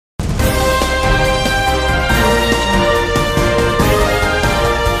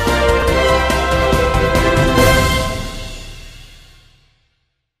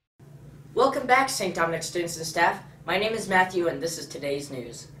back, St. Dominic students and staff. My name is Matthew, and this is today's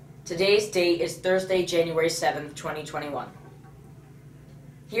news. Today's date is Thursday, January 7th, 2021.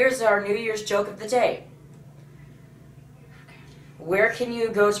 Here's our New Year's joke of the day. Where can you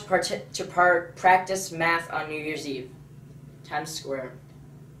go to practice math on New Year's Eve? Times Square.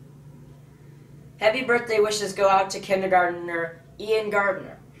 Happy birthday wishes go out to kindergartner Ian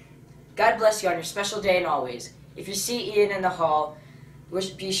Gardner. God bless you on your special day and always. If you see Ian in the hall,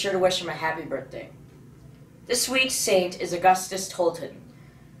 be sure to wish him a happy birthday. This week's saint is Augustus Tolton.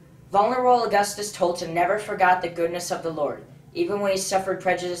 Vulnerable Augustus Tolton never forgot the goodness of the Lord, even when he suffered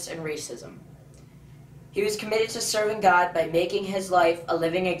prejudice and racism. He was committed to serving God by making his life a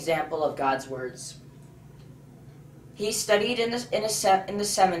living example of God's words. He studied in the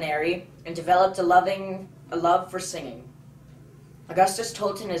seminary and developed a love for singing. Augustus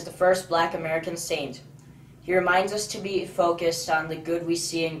Tolton is the first Black American saint. He reminds us to be focused on the good we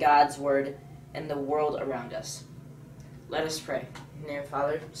see in God's Word and the world around us. Let us pray. In the name of the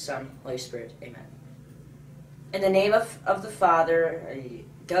Father, Son, Holy Spirit. Amen. In the name of the Father,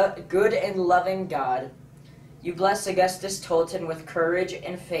 good and loving God, you bless Augustus Tolton with courage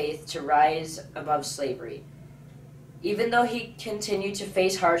and faith to rise above slavery. Even though he continued to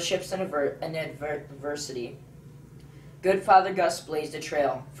face hardships and adversity, good Father Gus blazed a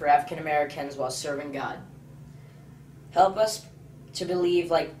trail for African Americans while serving God. Help us to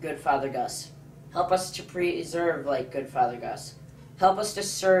believe like good Father Gus. Help us to preserve like good Father Gus. Help us to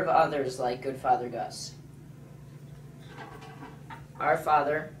serve others like good Father Gus. Our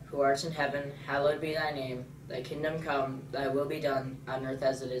Father, who art in heaven, hallowed be thy name. Thy kingdom come, thy will be done, on earth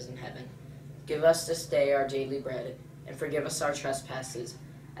as it is in heaven. Give us this day our daily bread, and forgive us our trespasses,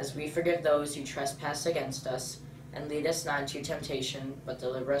 as we forgive those who trespass against us. And lead us not into temptation, but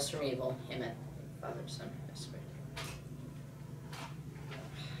deliver us from evil. Amen. Father, Son, Holy Spirit.